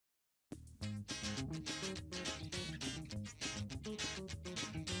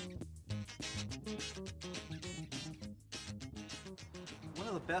One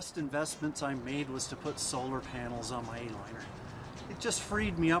of the best investments I made was to put solar panels on my A-liner. It just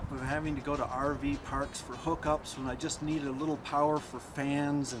freed me up of having to go to RV parks for hookups when I just needed a little power for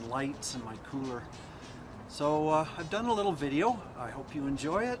fans and lights and my cooler. So I've done a little video. I hope you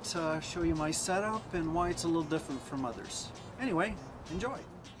enjoy it, show you my setup and why it's a little different from others. Anyway, enjoy.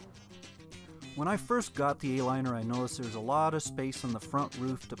 When I first got the A-liner, I noticed there was a lot of space on the front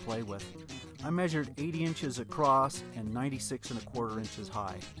roof to play with. I measured 80 inches across and 96¼ inches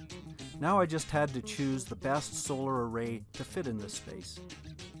high. Now I just had to choose the best solar array to fit in this space.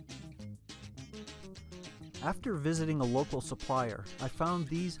 After visiting a local supplier, I found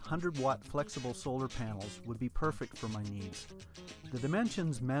these 100-watt flexible solar panels would be perfect for my needs. The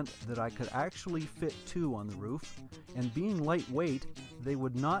dimensions meant that I could actually fit 2 on the roof, and being lightweight, they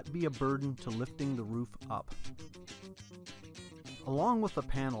would not be a burden to lifting the roof up. Along with the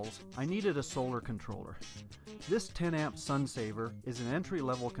panels, I needed a solar controller. This 10-amp Sunsaver is an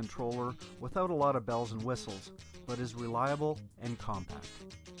entry-level controller without a lot of bells and whistles, but is reliable and compact.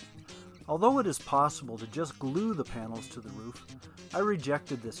 Although it is possible to just glue the panels to the roof, I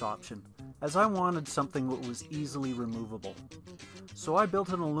rejected this option, as I wanted something that was easily removable. So I built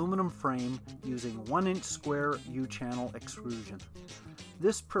an aluminum frame using 1-inch square U-channel extrusion.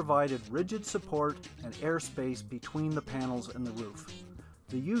 This provided rigid support and airspace between the panels and the roof.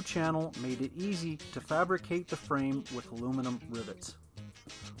 The U-channel made it easy to fabricate the frame with aluminum rivets.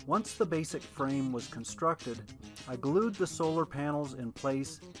 Once the basic frame was constructed, I glued the solar panels in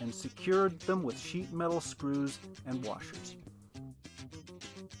place and secured them with sheet metal screws and washers.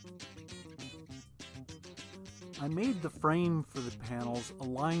 I made the frame for the panels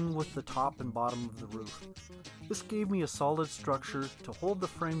align with the top and bottom of the roof. This gave me a solid structure to hold the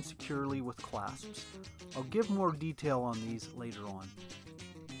frame securely with clasps. I'll give more detail on these later on.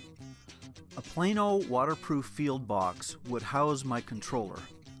 A Plano waterproof field box would house my controller.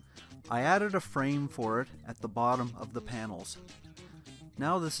 I added a frame for it at the bottom of the panels.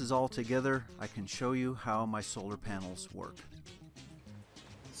 Now this is all together, I can show you how my solar panels work.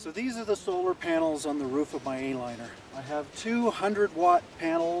 So these are the solar panels on the roof of my A-liner. I have 2 100-watt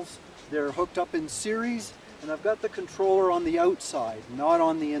panels. They're hooked up in series, and I've got the controller on the outside, not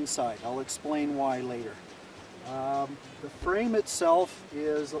on the inside. I'll explain why later. The frame itself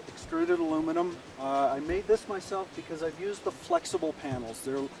is extruded aluminum. I made this myself because I've used the flexible panels.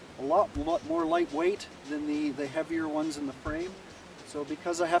 They're a lot more lightweight than the heavier ones in the frame. So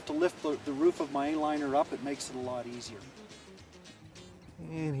because I have to lift the roof of my A-liner up, it makes it a lot easier.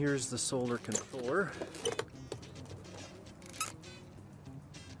 And here's the solar controller.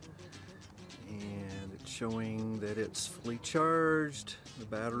 And it's showing that it's fully charged. The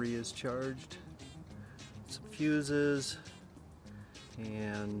battery is charged. Some fuses,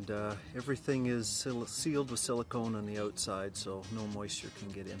 and everything is sealed with silicone on the outside so no moisture can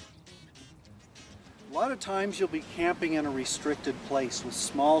get in. A lot of times you'll be camping in a restricted place with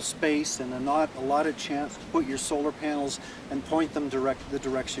small space and not a lot of chance to put your solar panels and point them the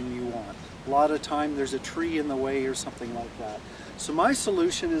direction you want. A lot of time there's a tree in the way or something like that. So my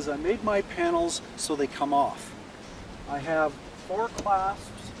solution is I made my panels so they come off. I have 4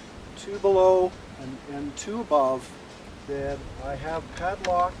 clasps, 2 below and 2 above, that I have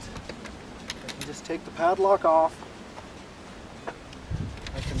padlocked. I can just take the padlock off.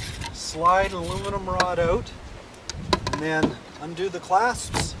 I can slide an aluminum rod out and then undo the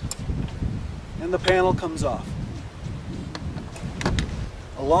clasps and the panel comes off.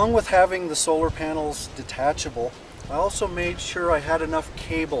 Along with having the solar panels detachable, I also made sure I had enough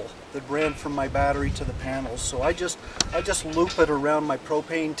cable that ran from my battery to the panels. So I just loop it around my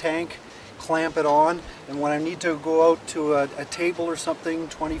propane tank, clamp it on, and when I need to go out to a table or something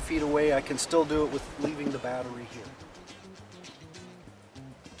 20 feet away, I can still do it with leaving the battery here.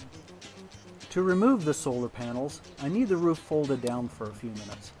 To remove the solar panels, I need the roof folded down for a few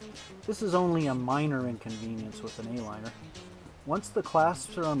minutes. This is only a minor inconvenience with an A-liner. Once the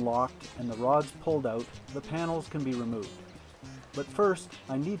clasps are unlocked and the rods pulled out, the panels can be removed. But first,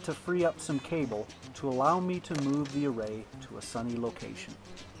 I need to free up some cable to allow me to move the array to a sunny location.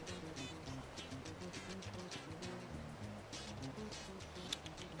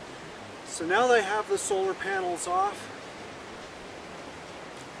 So now that I have the solar panels off,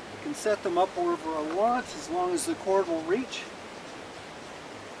 I can set them up wherever I want as long as the cord will reach.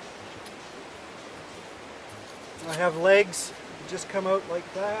 I have legs that just come out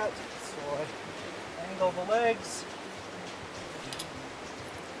like that, so I angle the legs,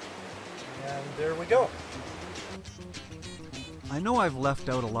 and there we go. I know I've left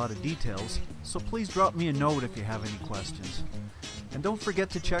out a lot of details, so please drop me a note if you have any questions. And don't forget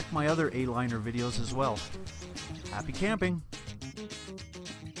to check my other Aliner videos as well. Happy camping!